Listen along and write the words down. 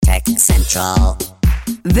Central.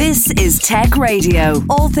 This is Tech Radio.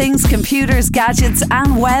 All things computers, gadgets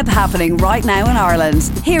and web happening right now in Ireland.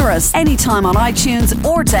 Hear us anytime on iTunes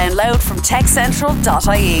or download from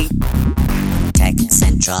techcentral.ie. Tech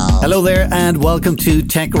Central. Hello there and welcome to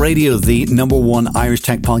Tech Radio, the number one Irish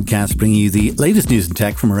tech podcast, bringing you the latest news in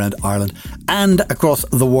tech from around Ireland and across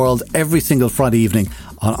the world every single Friday evening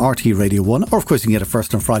on RT Radio 1, or of course you can get it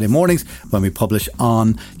first on Friday mornings when we publish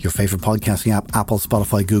on your favourite podcasting app, Apple,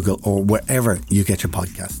 Spotify, Google, or wherever you get your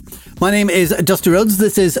podcasts. My name is Dusty Rhodes.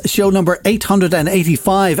 This is show number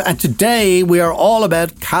 885, and today we are all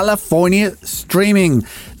about California streaming.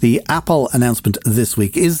 The Apple announcement this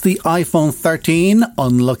week. Is the iPhone 13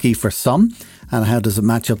 unlucky for some? And how does it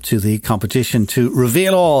match up to the competition? To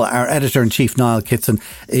reveal all, our editor-in-chief Niall Kitson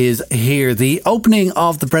is here. The opening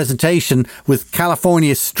of the presentation with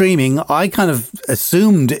California streaming, I kind of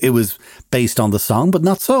assumed it was based on the song, but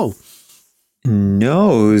not so.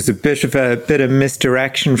 No, it was a bit of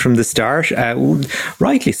misdirection from the start.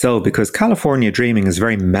 Rightly so, because California Dreaming is a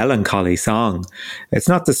very melancholy song. It's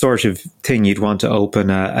not the sort of thing you'd want to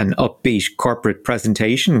open an upbeat corporate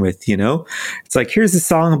presentation with, you know? It's like, here's a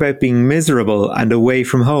song about being miserable and away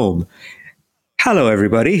from home. Hello,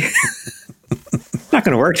 everybody. Not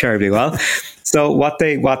going to work terribly well. So what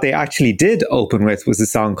they actually did open with was a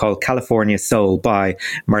song called California Soul by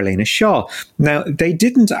Marlena Shaw. Now, they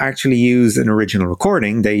didn't actually use an original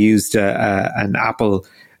recording. They used an Apple,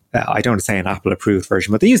 I don't want to say an Apple approved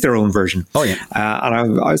version, but they used their own version. Oh, yeah.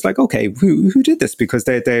 And I was like, okay, who did this? Because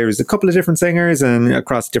there's a couple of different singers and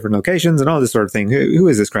across different locations and all this sort of thing. Who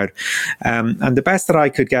is this crowd? And the best that I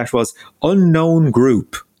could get was unknown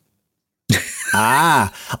group.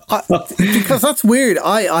 Because that's weird.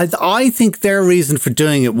 I think their reason for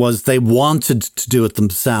doing it was they wanted to do it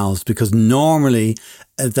themselves, because normally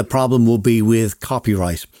the problem will be with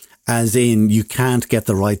copyright, as in you can't get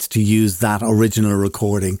the rights to use that original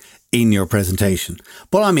recording in your presentation.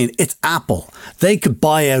 But I mean, it's Apple. They could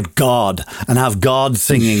buy out God and have God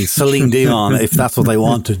singing Celine Dion if that's what they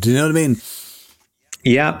wanted. Do you know what I mean?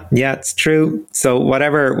 Yeah, it's true. So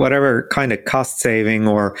whatever kind of cost saving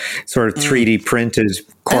or sort of 3D printed,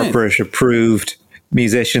 corporate approved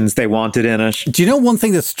musicians they wanted in it. Do you know one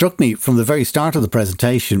thing that struck me from the very start of the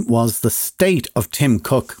presentation was the state of Tim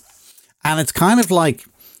Cook? And it's kind of like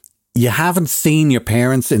you haven't seen your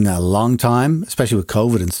parents in a long time, especially with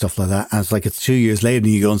COVID and stuff like that. And it's like it's 2 years later and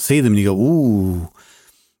you go and see them and you go, ooh,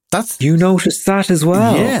 that's... You noticed that as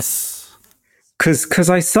well? Yes. Because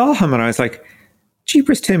I saw him and I was like,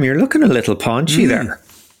 Jeepers, Tim, you're looking a little paunchy there.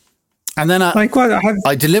 And then I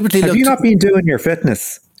deliberately have you not been doing your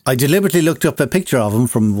fitness? I deliberately looked up a picture of him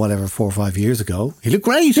from whatever 4 or 5 years ago. He looked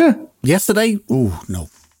great. Yeah. Yesterday, ooh, no.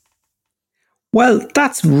 Well,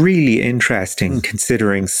 that's really interesting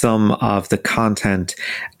considering some of the content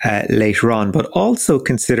later on, but also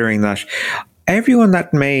considering that everyone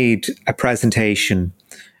that made a presentation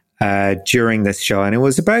during this show, and it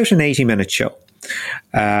was about an 80-minute show,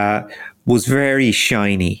 was very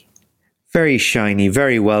shiny,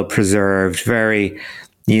 very well preserved, very,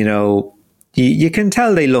 you can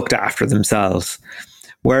tell they looked after themselves.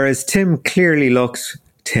 Whereas Tim,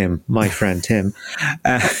 my friend Tim,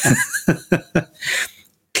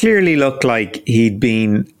 clearly looked like he'd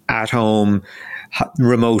been at home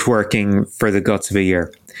remote working for the guts of a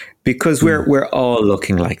year. Because we're all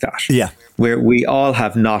looking like that. Yeah. We all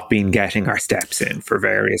have not been getting our steps in for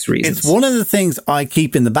various reasons. It's one of the things I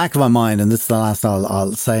keep in the back of my mind, and this is the last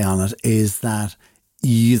I'll say on it, is that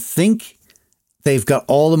you think they've got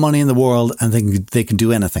all the money in the world and they can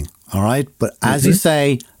do anything, all right? But as you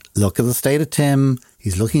say, look at the state of Tim.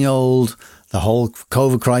 He's looking old. The whole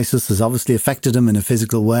COVID crisis has obviously affected him in a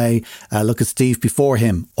physical way. Look at Steve before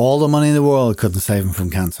him. All the money in the world couldn't save him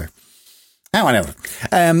from cancer. Oh, whatever.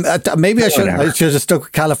 Maybe I should have stuck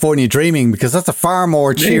with California Dreaming, because that's a far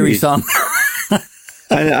more cheery song.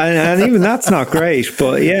 and even that's not great,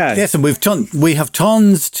 but yeah. Yes, and we have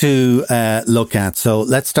tons to look at. So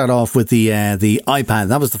let's start off with the iPad.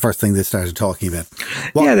 That was the first thing they started talking about.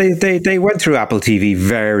 They went through Apple TV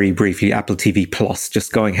very briefly, Apple TV Plus,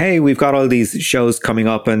 just going, hey, we've got all these shows coming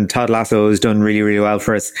up and Ted Lasso has done really, really well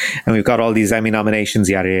for us. And we've got all these Emmy nominations,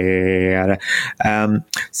 yada, yada, yada.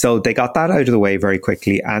 So they got that out of the way very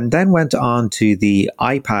quickly and then went on to the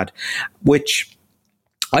iPad, which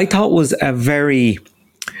I thought was a very,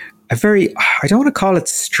 I don't want to call it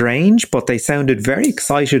strange, but they sounded very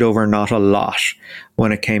excited over not a lot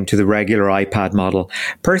when it came to the regular iPad model.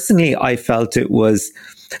 Personally, I felt it was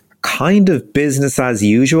kind of business as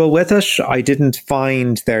usual with it. I didn't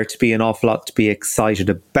find there to be an awful lot to be excited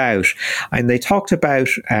about. And they talked about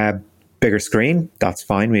bigger screen. That's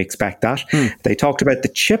fine. We expect that. They talked about the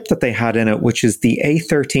chip that they had in it, which is the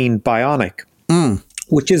A13 Bionic,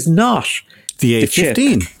 which is not The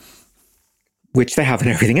A15. chip which they have in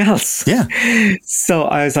everything else. Yeah. So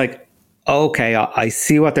I was like, okay, I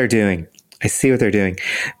see what they're doing. I see what they're doing,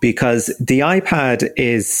 because the iPad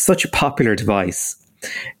is such a popular device.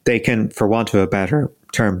 They can, for want of a better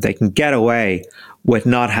term, they can get away with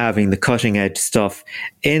not having the cutting edge stuff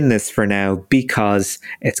in this for now because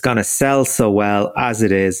it's going to sell so well as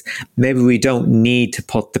it is. Maybe we don't need to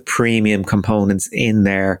put the premium components in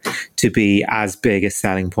there to be as big a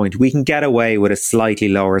selling point. We can get away with a slightly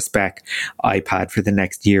lower spec iPad for the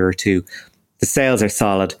next year or two. The sales are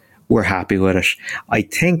solid. We're happy with it. I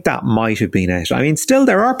think that might have been it. I mean, still,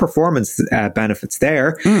 there are performance benefits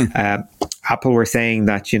there. Apple were saying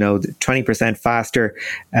that, 20% faster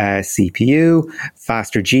CPU,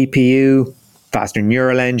 faster GPU, faster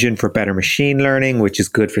neural engine for better machine learning, which is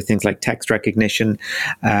good for things like text recognition.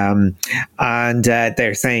 And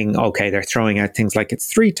they're saying, okay, they're throwing out things like it's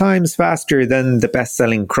 3 times faster than the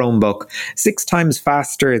best-selling Chromebook, 6 times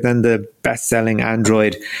faster than the best-selling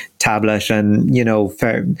Android tablet. And,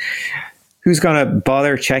 who's going to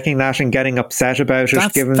bother checking that and getting upset about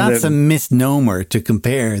it? That's a misnomer to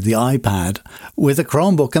compare the iPad with a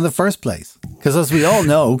Chromebook in the first place. Because as we all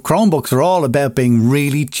know, Chromebooks are all about being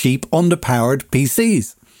really cheap, underpowered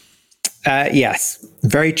PCs. Yes,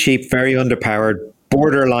 very cheap, very underpowered,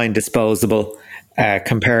 borderline disposable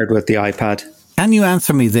compared with the iPad. Can you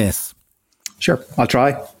answer me this? Sure, I'll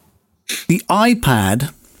try. The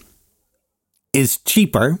iPad is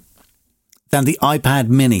cheaper than the iPad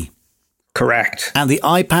mini. Correct. And the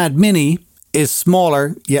iPad mini is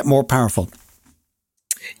smaller, yet more powerful.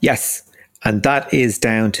 Yes. And that is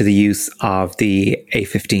down to the use of the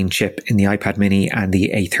A15 chip in the iPad mini and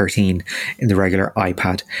the A13 in the regular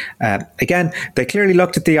iPad. Again, they clearly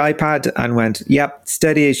looked at the iPad and went, yep,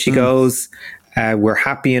 steady as she goes. We're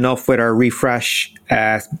happy enough with our refresh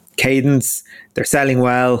cadence. They're selling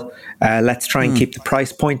well. Let's try and keep the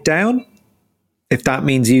price point down. If that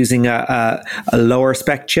means using a lower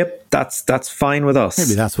spec chip, that's fine with us.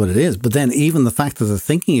 Maybe that's what it is. But then even the fact that they're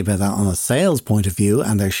thinking about that on a sales point of view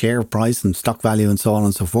and their share price and stock value and so on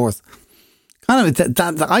and so forth, I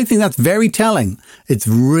think that's very telling. It's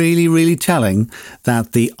really, really telling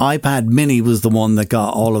that the iPad mini was the one that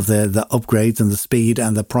got all of the upgrades and the speed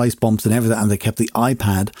and the price bumps and everything, and they kept the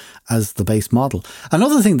iPad as the base model.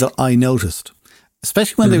 Another thing that I noticed,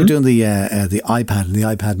 especially when they were doing the iPad and the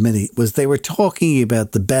iPad mini, was they were talking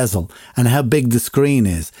about the bezel and how big the screen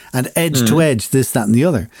is and edge to edge, this, that and the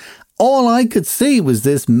other. All I could see was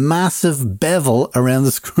this massive bevel around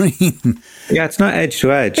the screen. Yeah, it's not edge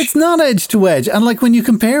to edge. It's not edge to edge. And like when you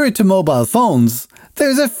compare it to mobile phones,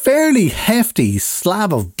 there's a fairly hefty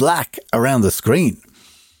slab of black around the screen.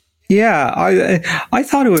 Yeah, I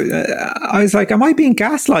thought it was. I was like, am I being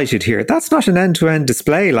gaslighted here? That's not an end-to-end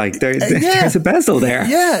display. Like there's a bezel there.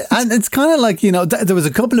 Yeah, and it's kind of like, there was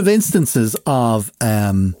a couple of instances of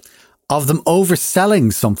them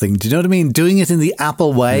overselling something. Do you know what I mean? Doing it in the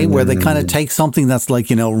Apple way, where they kind of take something that's like,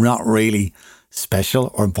 not really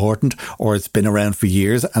special or important, or it's been around for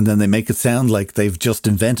years, and then they make it sound like they've just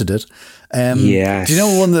invented it. Yes. Do you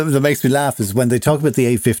know one that makes me laugh is when they talk about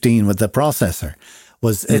the A15 with the processor.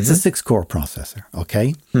 It's a 6-core processor,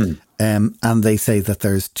 okay? And they say that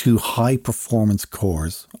there's 2 high-performance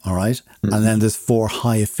cores, all right? And then there's 4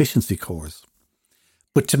 high-efficiency cores.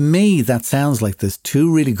 But to me, that sounds like there's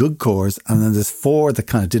 2 really good cores, and then there's 4 that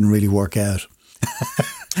kind of didn't really work out.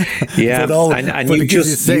 Yeah, and you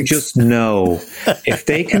just know if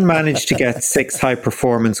they can manage to get 6 high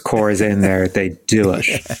performance cores in there, they do it.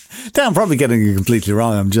 Yeah. I'm probably getting it completely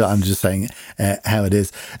wrong. I'm just saying how it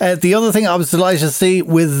is. The other thing I was delighted to see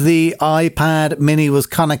with the iPad mini was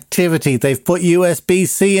connectivity. They've put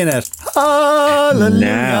USB-C in it. Hallelujah.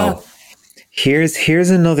 Now, here's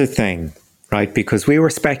another thing. Right, because we were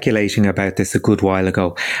speculating about this a good while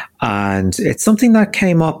ago, and it's something that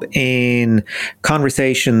came up in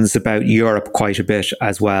conversations about Europe quite a bit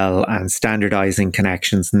as well, and standardizing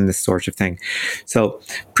connections and this sort of thing. So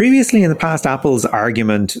previously in the past, Apple's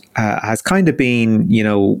argument has kind of been,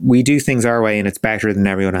 we do things our way and it's better than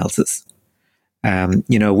everyone else's.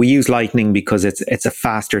 We use Lightning because it's a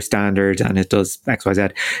faster standard and it does X, Y, Z.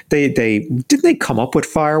 Didn't they come up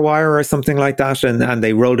with FireWire or something like that, and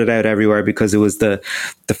they rolled it out everywhere because it was the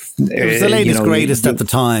latest greatest at the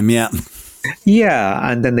time, yeah.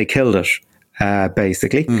 Yeah, and then they killed it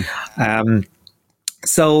basically.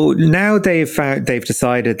 So now they've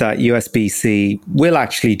decided that USB-C will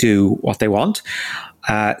actually do what they want.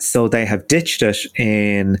 So they have ditched it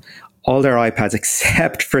in all their iPads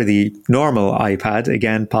except for the normal iPad,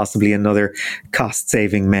 again, possibly another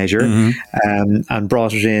cost-saving measure, and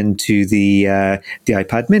brought it into the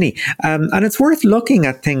iPad Mini. And it's worth looking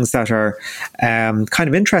at things that are kind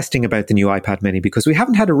of interesting about the new iPad Mini, because we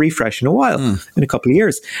haven't had a refresh in a while, in a couple of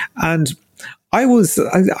years. And I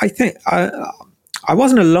think I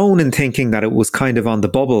wasn't alone in thinking that it was kind of on the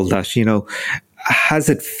bubble, that, you know, has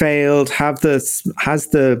it failed? Has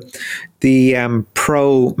the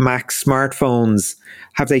Pro Max smartphones,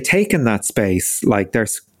 have they taken that space? Like, they're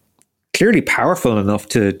clearly powerful enough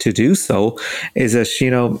to do so. Is it, you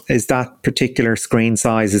know, is that particular screen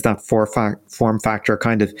size, is that form factor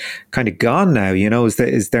kind of gone now? You know,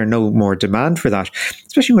 is there no more demand for that?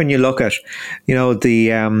 Especially when you look at, you know,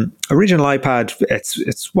 the original iPad.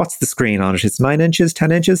 It's what's the screen on it? It's 9 inches,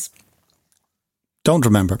 10 inches. Don't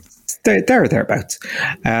remember. Thereabouts.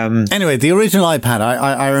 Anyway, the original iPad,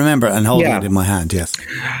 I remember and holding it in my hand, yes.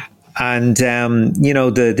 And, you know,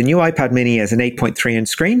 the new iPad Mini has an 8.3 inch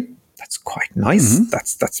screen. That's quite nice.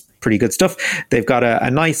 That's pretty good stuff. They've got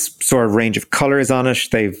a nice sort of range of colours on it.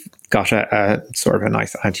 They've got a sort of a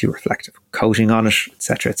nice anti-reflective coating on it,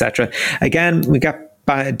 etc., etc. Again, we get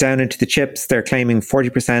down into the chips. They're claiming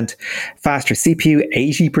 40% faster CPU,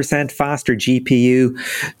 80% faster GPU,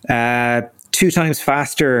 2 times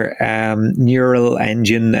faster neural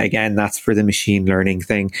engine. Again, that's for the machine learning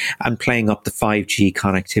thing, and playing up the 5G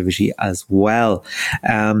connectivity as well.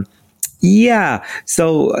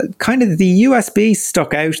 So kind of the USB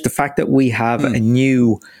stuck out. The fact that we have a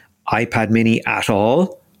new iPad Mini at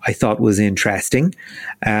all, I thought was interesting.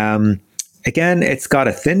 Again, it's got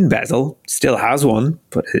a thin bezel, still has one,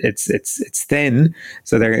 but it's thin.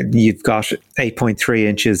 So there you've got 8.3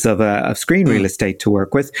 inches of screen real estate to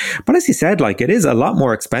work with. But as you said, like, it is a lot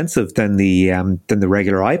more expensive than the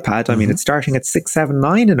regular iPad. I mean, it's starting at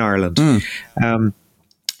 $679 in Ireland.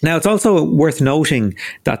 Now, it's also worth noting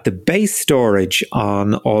that the base storage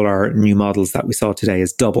on all our new models that we saw today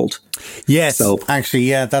has doubled. Yes, so, actually,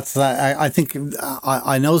 yeah, that's. I think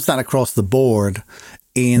I noticed that across the board,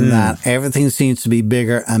 in that everything seems to be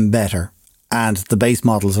bigger and better, and the base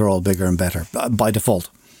models are all bigger and better by default.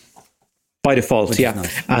 By default, yeah,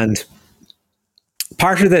 nice. And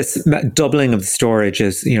part of this doubling of the storage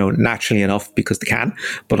is, you know, naturally enough, because they can,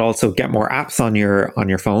 but also get more apps on your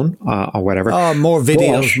phone or whatever. Oh, more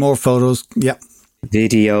videos, more photos. Yeah.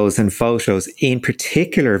 Videos and photos, in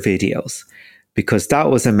particular videos, because that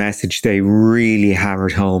was a message they really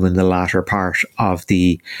hammered home in the latter part of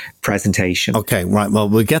the presentation. Okay, right. Well,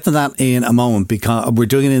 we'll get to that in a moment, because we're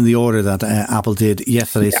doing it in the order that Apple did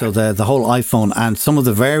yesterday. Yeah. So the whole iPhone and some of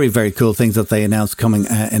the very, very cool things that they announced coming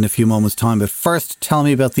in a few moments' time. But first, tell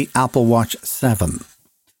me about the Apple Watch 7.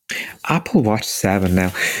 Apple Watch 7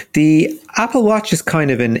 now. The Apple Watch is kind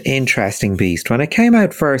of an interesting beast. When it came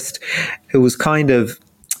out first, it was kind of,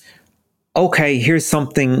 okay, here's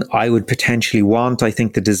something I would potentially want. I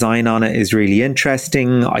think the design on it is really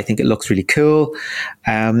interesting. I think it looks really cool.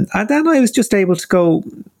 And then I was just able to go,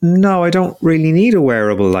 no, I don't really need a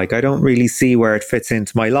wearable. Like, I don't really see where it fits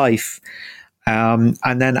into my life.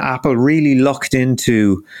 And then Apple really looked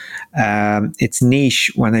into its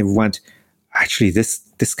niche when they went, actually, this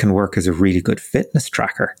can work as a really good fitness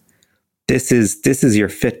tracker. This is your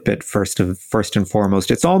Fitbit first and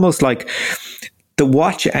foremost. It's almost like the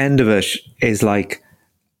watch end of it is like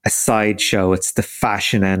a sideshow. It's the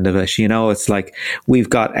fashion end of it. You know, it's like, we've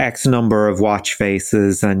got X number of watch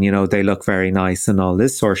faces and, you know, they look very nice and all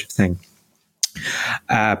this sort of thing.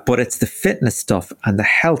 But it's the fitness stuff and the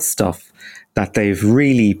health stuff that they've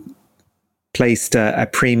really placed a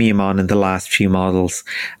premium on in the last few models.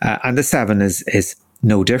 And the 7 is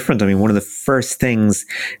no different. I mean, one of the first things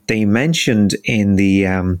they mentioned in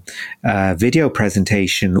the video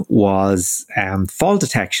presentation was fall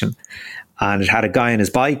detection. And it had a guy on his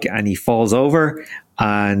bike and he falls over,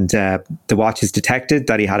 and the watch is detected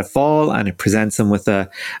that he had a fall, and it presents him with a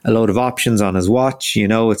load of options on his watch. You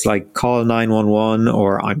know, it's like call 911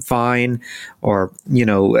 or I'm fine, or, you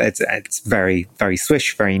know, it's very, very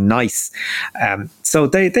swish, very nice. So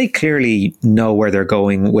they clearly know where they're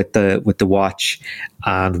going with the watch,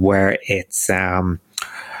 and where it's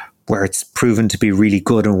proven to be really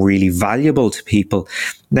good and really valuable to people.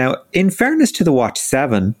 Now, in fairness to the Watch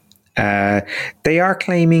 7, they are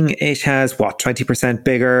claiming it has 20%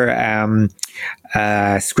 bigger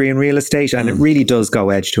screen real estate, and it really does go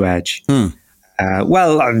edge to edge. More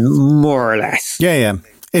or less. Yeah.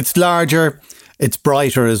 It's larger, it's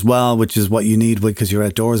brighter as well, which is what you need because you're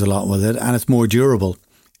outdoors a lot with it, and it's more durable.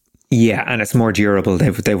 Yeah, and it's more durable.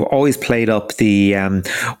 They've always played up the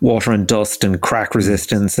water and dust and crack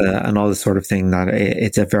resistance and all this sort of thing. That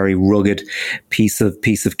it's a very rugged piece of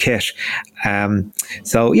kit.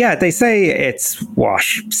 So yeah, they say it's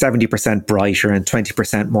 70% brighter and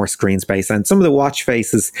 20% more screen space, and some of the watch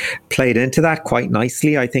faces played into that quite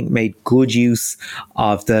nicely. I think made good use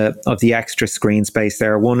of the extra screen space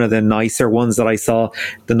there. One of the nicer ones that I saw,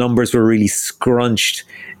 the numbers were really scrunched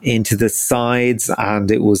into the sides, and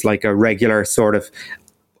it was like a regular sort of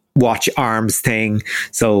watch arms thing,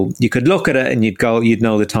 so you could look at it and you'd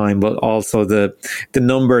know the time, but also the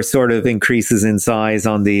number sort of increases in size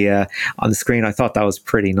on the screen. I thought that was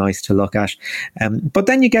pretty nice to look at. But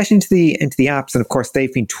then you get into the apps, and of course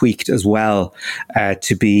they've been tweaked as well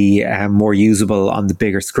to be more usable on the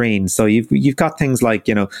bigger screen. So you've got things like,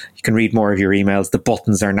 you can read more of your emails, the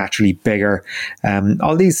buttons are naturally bigger,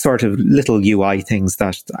 all these sort of little UI things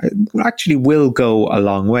that actually will go a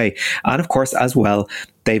long way. And of course as well,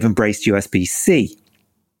 they've embraced USB-C.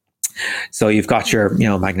 So you've got your,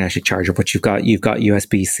 magnetic charger, but you've got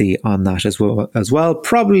USB-C on that as well.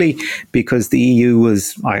 Probably because the EU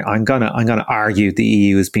was, I'm gonna argue the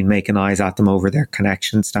EU has been making eyes at them over their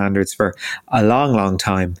connection standards for a long, long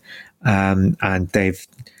time, and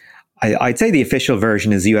I'd say the official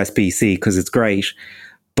version is USB-C because it's great,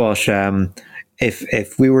 but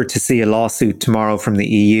if we were to see a lawsuit tomorrow from the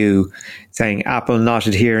EU saying Apple not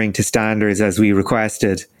adhering to standards as we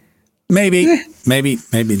requested, maybe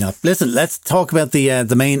not. Listen, let's talk about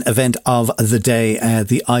the main event of the day,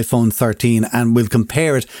 the iPhone 13, and we'll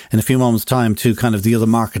compare it in a few moments' time to kind of the other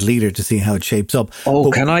market leader to see how it shapes up.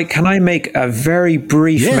 Can I make a very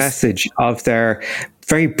brief message of their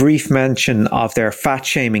very brief mention of their fat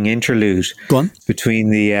shaming interlude between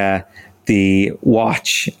the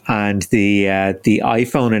watch and the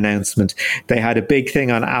iPhone announcement? They had a big thing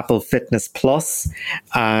on Apple Fitness Plus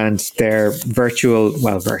and their virtual.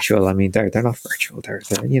 I mean, they're not virtual. They're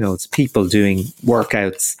it's people doing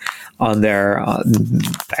workouts on their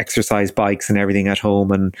exercise bikes and everything at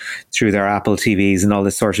home and through their Apple TVs and all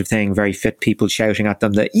this sort of thing. Very fit people shouting at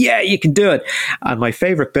them that, yeah, you can do it. And my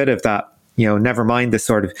favorite bit of that, never mind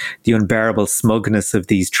the unbearable smugness of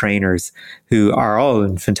these trainers who are all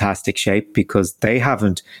in fantastic shape because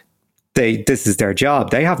this is their job.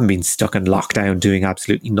 They haven't been stuck in lockdown doing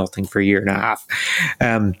absolutely nothing for a year and a half.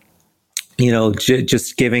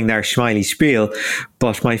 Just giving their smiley spiel.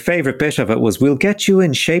 But my favorite bit of it was, we'll get you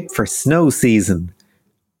in shape for snow season.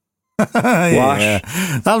 Yeah.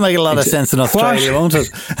 That'll make a lot of sense in Australia, won't it?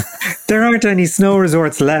 There aren't any snow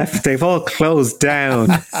resorts left. They've all closed down.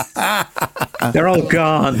 They're all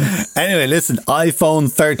gone. Anyway, listen,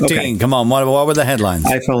 iPhone 13. Okay. Come on, what were the headlines?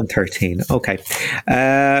 iPhone 13. Okay.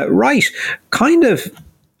 Right. Kind of.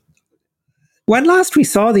 When last we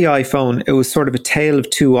saw the iPhone, it was sort of a tale of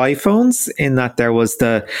two iPhones in that there was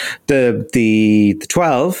the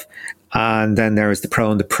 12, and then there was the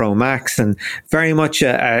Pro and the Pro Max, and very much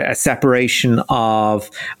a separation of,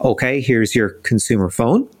 okay, here's your consumer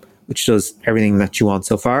phone, which does everything that you want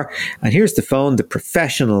so far, and here's the phone the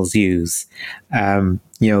professionals use.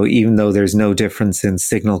 Even though there's no difference in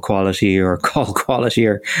signal quality or call quality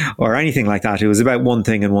or anything like that, it was about one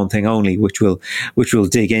thing and one thing only, which we'll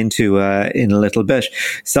dig into in a little bit.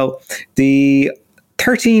 So the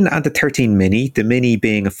 13 and the 13 mini, the mini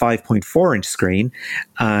being a 5.4 inch screen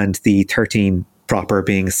and the 13 proper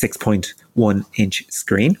being a 6.1 inch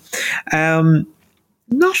screen.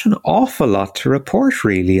 Not an awful lot to report,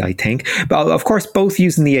 really, I think. But of course, both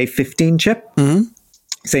using the A15 chip. Mm-hmm.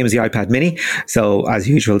 Same as the iPad mini. So as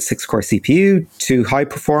usual, 6-core CPU, 2 high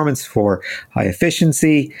performance for high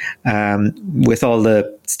efficiency, with all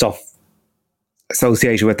the stuff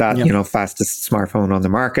associated with that, fastest smartphone on the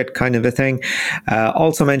market kind of a thing.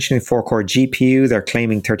 Also mentioning 4-core GPU, they're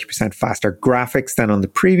claiming 30% faster graphics than on the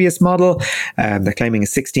previous model. They're claiming a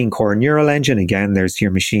 16-core neural engine. Again, there's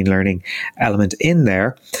your machine learning element in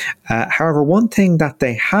there. However, one thing that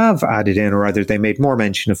they have added in, or rather they made more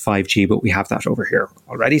mention of 5G, but we have that over here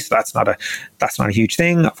already, so that's not a huge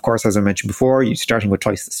thing. Of course, as I mentioned before, you're starting with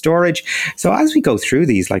twice the storage. So as we go through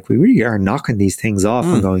these, we really are knocking these things off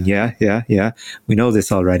and going, yeah. We know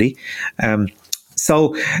this already.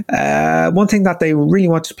 So one thing that they really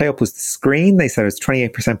wanted to play up was the screen. They said it's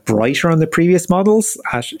 28% brighter on the previous models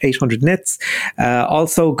at 800 nits.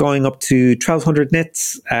 Also going up to 1200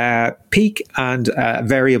 nits peak and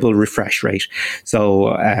variable refresh rate.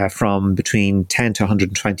 So from between 10 to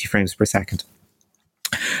 120 frames per second.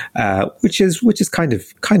 Which is kind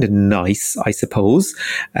of nice, I suppose.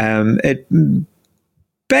 It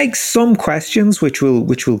begs some questions, which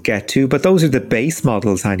we'll get to, but those are the base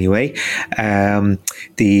models anyway.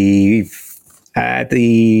 The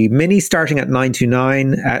The Mini starting at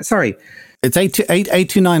 929. Sorry, It's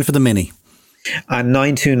 829 for the Mini. And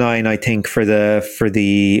 929, I think, for the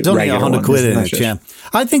It's only regular 100 one, quid in isn't it, yeah.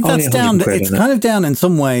 I think Only that's 100 down. quid It's in it. kind of down in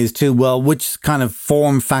some ways too. Well, which kind of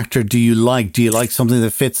form factor do you like? Do you like something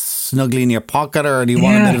that fits snugly in your pocket, or do you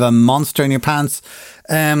want a bit of a monster in your pants?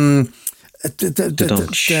 It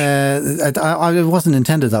wasn't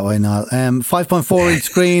intended that way, Niall. 5.4 inch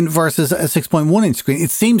screen versus a 6.1 inch screen.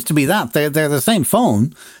 It seems to be that they're the same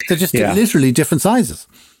phone. They're just literally different sizes.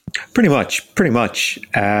 Pretty much.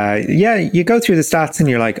 You go through the stats and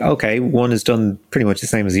you're like, okay, one is done pretty much the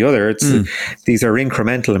same as the other. These are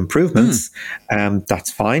incremental improvements.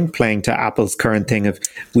 That's fine. Playing to Apple's current thing of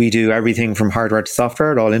we do everything from hardware to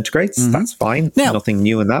software. It all integrates. That's fine. Now, nothing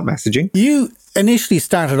new in that messaging. You initially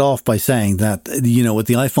started off by saying that, with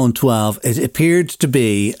the iPhone 12, it appeared to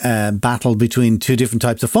be a battle between two different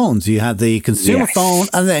types of phones. You had the consumer phone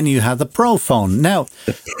and then you had the Pro phone. Now,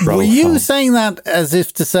 were you saying that as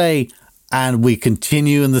if to say, and we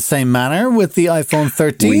continue in the same manner with the iPhone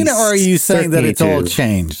 13, or are you saying that it's all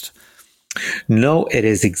changed? No, it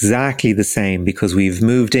is exactly the same because we've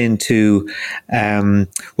moved into,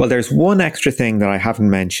 there's one extra thing that I haven't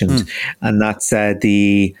mentioned, and that's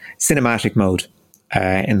the cinematic mode.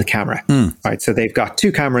 In the camera, right? So they've got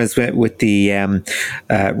two cameras with the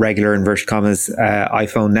regular inverted commas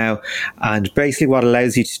iPhone now, and basically what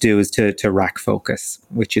allows you to do is to rack focus,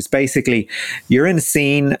 which is basically you're in a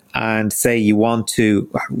scene and say you want to.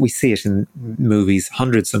 We see it in movies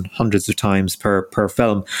hundreds and hundreds of times per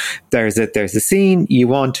film. There's a scene you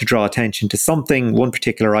want to draw attention to something, one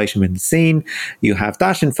particular item in the scene. You have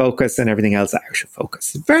that in focus and everything else out of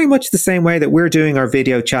focus. Very much the same way that we're doing our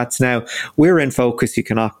video chats now. We're in focus. You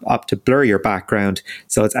can opt to blur your background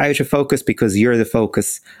so it's out of focus because you're the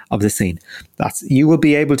focus of the scene. You will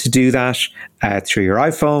be able to do that through your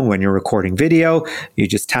iPhone when you're recording video. You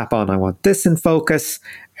just tap on I want this in focus.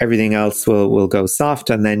 Everything else will go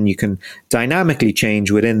soft, and then you can dynamically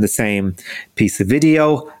change within the same piece of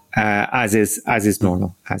video as is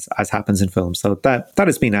normal, as happens in film. So that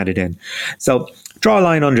has been added in. So draw a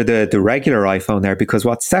line under the regular iPhone there, because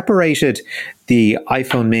what separated the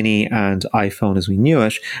iPhone mini and iPhone as we knew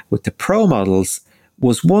it with the Pro models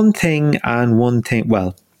was one thing and one thing,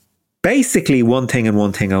 well, basically one thing and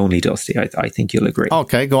one thing only, Dusty. I think you'll agree.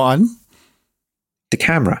 Okay, go on. The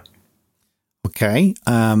camera. Okay.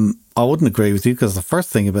 I wouldn't agree with you, because the first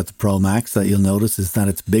thing about the Pro Max that you'll notice is that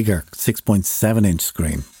it's bigger, 6.7 inch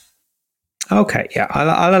screen. Okay, yeah,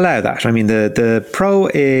 I'll allow that. I mean, the Pro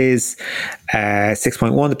is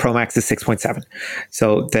 6.1, the Pro Max is 6.7.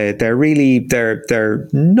 So they're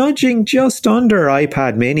nudging just under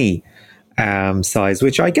iPad mini size,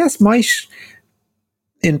 which I guess might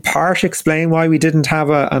in part explain why we didn't have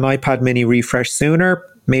an iPad mini refresh sooner.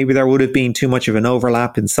 Maybe there would have been too much of an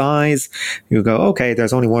overlap in size. You go, okay,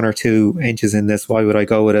 there's only 1 or 2 inches in this. Why would I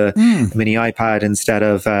go with a mini iPad instead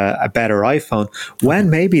of a better iPhone?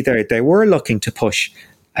 When maybe they were looking to push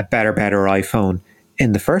a better iPhone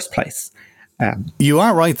in the first place. You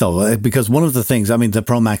are right, though, because one of the things, I mean, the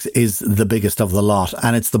Pro Max is the biggest of the lot,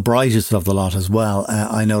 and it's the brightest of the lot as well.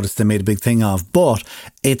 I noticed they made a big thing of, but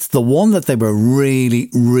it's the one that they were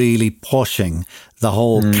really, really pushing the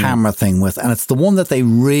whole camera thing with, and it's the one that they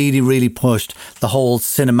really, really pushed the whole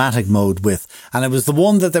cinematic mode with, and it was the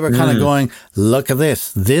one that they were kind of going, look at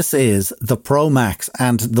this is the Pro Max.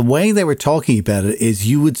 And the way they were talking about it is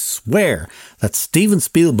you would swear that Steven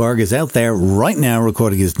Spielberg is out there right now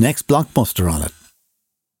recording his next blockbuster on it.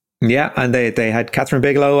 Yeah, and they had Catherine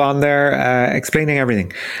Bigelow on there explaining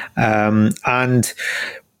everything, and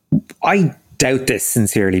I doubt this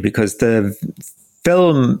sincerely, because the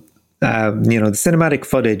film, the cinematic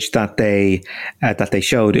footage that they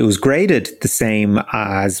showed, it was graded the same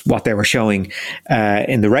as what they were showing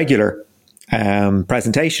in the regular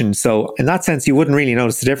presentation. So in that sense, you wouldn't really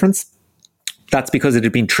notice the difference. That's because it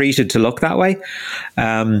had been treated to look that way.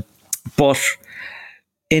 But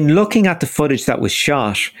in looking at the footage that was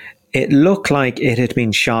shot, it looked like it had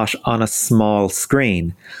been shot on a small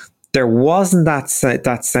screen. There wasn't that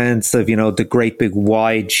sense of, the great big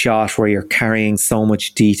wide shot where you're carrying so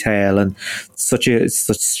much detail and such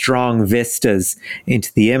strong vistas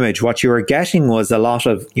into the image. What you were getting was a lot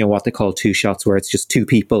of, what they call two shots, where it's just two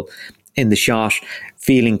people in the shot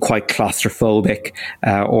feeling quite claustrophobic,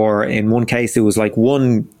 or in one case it was like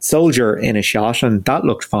one soldier in a shot, and that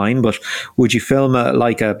looked fine. But would you film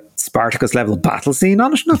like a Spartacus level battle scene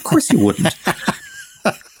on it? No, of course you wouldn't.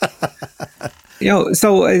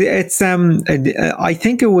 So it's I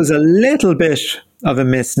think it was a little bit of a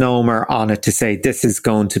misnomer on it to say this is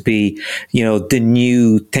going to be, the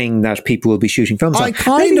new thing that people will be shooting films on.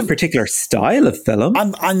 Maybe a particular style of film.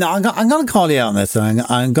 I'm going to call you out on this.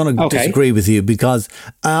 I'm going to disagree with you because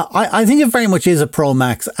I think it very much is a Pro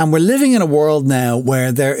Max, and we're living in a world now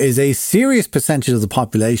where there is a serious percentage of the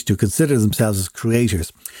population who consider themselves as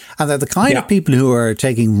creators, and they're the kind of people who are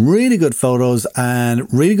taking really good photos and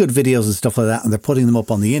really good videos and stuff like that, and they're putting them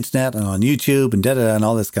up on the internet and on YouTube and and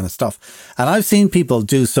all this kind of stuff. And I've seen people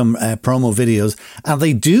do some promo videos, and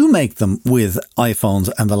they do make them with iPhones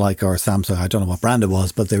and the like, or Samsung. I don't know what brand it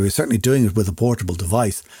was, but they were certainly doing it with a portable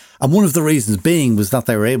device. And one of the reasons being was that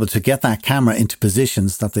they were able to get that camera into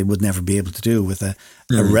positions that they would never be able to do with a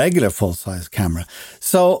regular full-size camera.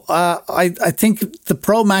 So I think the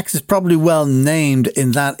Pro Max is probably well named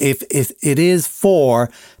in that if it is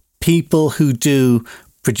for people who do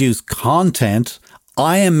produce content,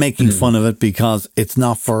 I am making fun of it because it's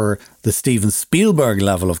not for the Steven Spielberg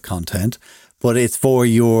level of content, but it's for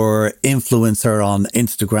your influencer on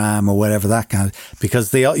Instagram or whatever that kind of,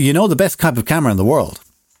 because the best type of camera in the world.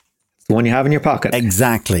 The one you have in your pocket.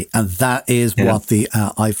 Exactly. And that is what the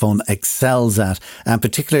iPhone excels at. And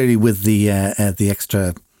particularly with the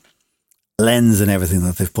extra lens and everything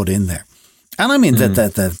that they've put in there. And I mean, the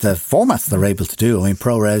formats they're able to do. I mean,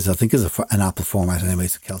 ProRes, I think, is an Apple format anyway,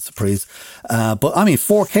 so quelle surprise. But I mean,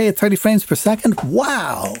 4K at 30 frames per second.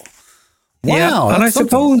 Wow. Yeah, and I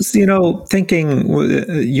suppose, thinking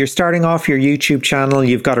you're starting off your YouTube channel,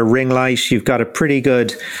 you've got a ring light, you've got a pretty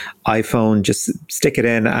good iPhone, just stick it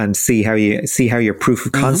in and see how your proof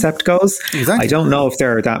of concept goes. Exactly. I don't know if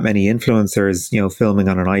there are that many influencers, filming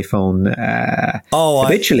on an iPhone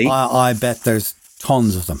habitually. I bet there's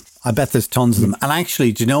tons of them. And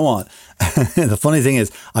actually, do you know what? The funny thing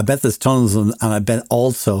is, I bet there's tons of them, and I bet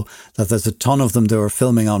also that there's a ton of them that are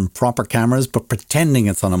filming on proper cameras, but pretending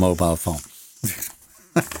it's on a mobile phone.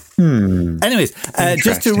 Anyways,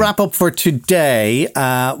 just to wrap up for today,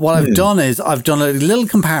 what I've done is I've done a little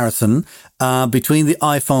comparison between the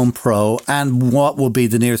iPhone Pro and what will be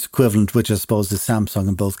the nearest equivalent, which I suppose is Samsung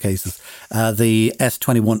in both cases, the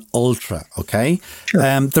S21 Ultra. Okay,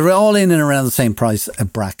 sure. They're all in and around the same price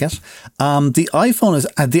bracket. The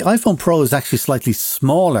iPhone Pro is actually slightly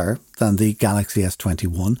smaller than the Galaxy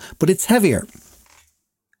S21, but it's heavier.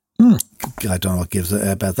 I don't know what gives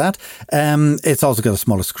about that. It's also got a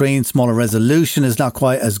smaller screen, smaller resolution, is not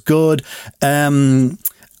quite as good.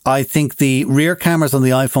 I think the rear cameras on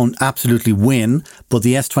the iPhone absolutely win, but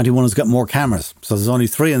the S21 has got more cameras. So there's only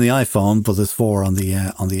 3 on the iPhone, but there's 4 on the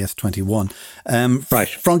S21. Right.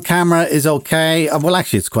 Front camera is okay. Well,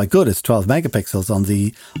 actually, it's quite good. It's 12 megapixels on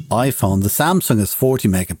the iPhone. The Samsung is 40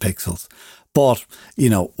 megapixels. But,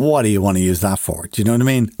 what do you want to use that for? Do you know what I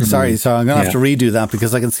mean? Sorry, so I'm going to have to redo that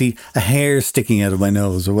because I can see a hair sticking out of my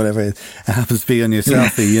nose or whatever it happens to be on your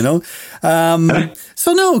selfie,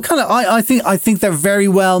 So no, kind of, I think they're very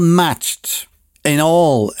well matched in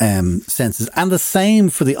all senses. And the same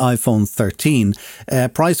for the iPhone 13.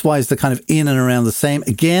 Price-wise, they're kind of in and around the same.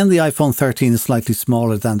 Again, the iPhone 13 is slightly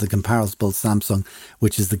smaller than the comparable Samsung,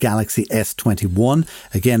 which is the Galaxy S21.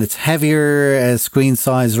 Again, it's heavier, screen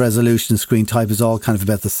size, resolution, screen type is all kind of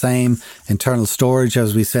about the same. Internal storage,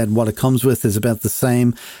 as we said, what it comes with is about the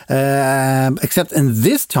same. Except in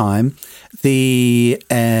this time, the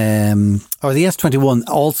S21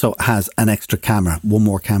 also has an extra camera, one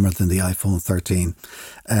more camera than the iPhone 13.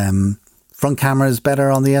 Front camera is better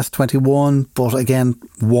on the S21, but again,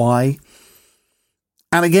 why?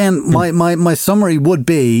 And again, my summary would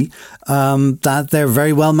be that they're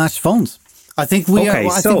very well matched phones. I think we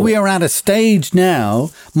are at a stage now.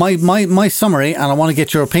 My summary, and I want to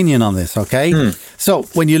get your opinion on this. Okay, so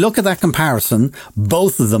when you look at that comparison,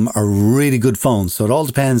 both of them are really good phones. So it all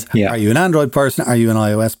depends. Are you an Android person? Are you an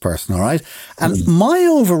iOS person? All right. And my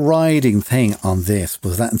overriding thing on this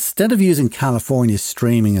was that instead of using California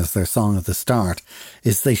Streaming as their song at the start,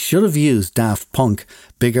 is they should have used Daft Punk,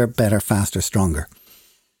 Bigger, Better, Faster, Stronger.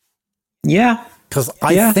 Yeah. Because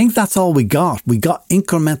I think that's all we got. We got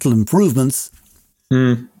incremental improvements.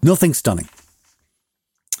 Nothing stunning.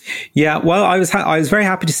 Yeah, well, I was very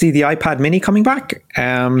happy to see the iPad mini coming back.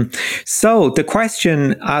 So the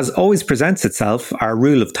question, as always, presents itself, our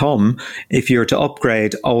rule of thumb, if you're to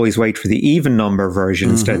upgrade, always wait for the even number version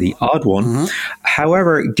instead of the odd one.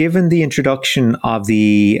 However, given the introduction of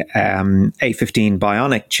the A15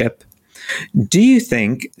 Bionic chip, do you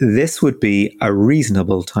think this would be a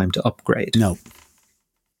reasonable time to upgrade? No.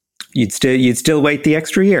 You'd still wait the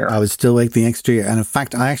extra year? I would still wait the extra year. And in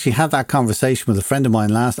fact, I actually had that conversation with a friend of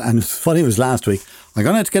mine and it was funny, it was last week. I'm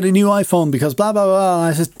going to have to get a new iPhone because blah, blah, blah.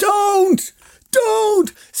 And I said, don't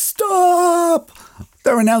stop.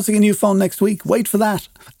 they're announcing a new phone next week. Wait for that.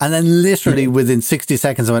 And then literally within 60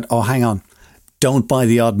 seconds I went, oh, hang on. Don't buy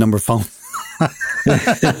the odd number phone.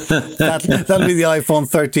 That'll be the iPhone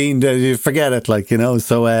 13. Forget it, like, you know.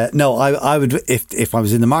 So no, I would, if I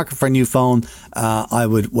was in the market for a new phone, I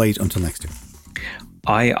would wait until next year.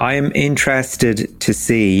 I am interested to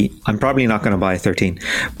see, I'm probably not going to buy a 13,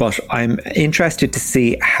 but I'm interested to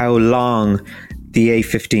see how long the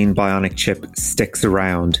A15 Bionic chip sticks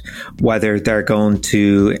around, whether they're going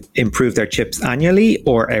to improve their chips annually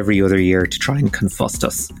or every other year to try and confust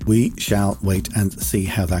us. We shall wait and see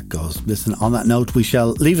how that goes. Listen, on that note, we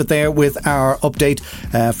shall leave it there with our update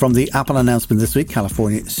from the Apple announcement this week,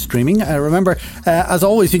 California streaming. Remember, as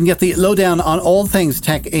always, you can get the lowdown on all things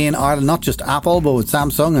tech in Ireland, not just Apple, but with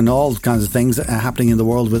Samsung and all kinds of things happening in the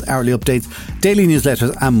world with hourly updates, daily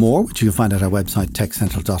newsletters and more, which you can find at our website,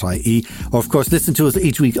 techcentral.ie. Or, of course, listen to us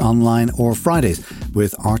each week online or Fridays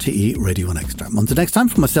with RTE Radio 1 Extra. Until next time,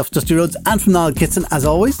 from myself, Dusty Rhodes, and from Niall Kitson, as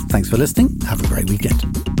always, thanks for listening. Have a great weekend.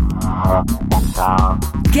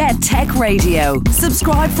 Get Tech Radio.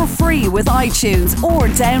 Subscribe for free with iTunes or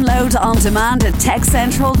download on demand at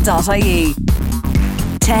techcentral.ie.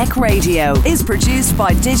 Tech Radio is produced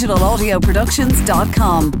by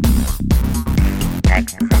digitalaudioproductions.com. Tech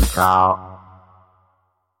Central.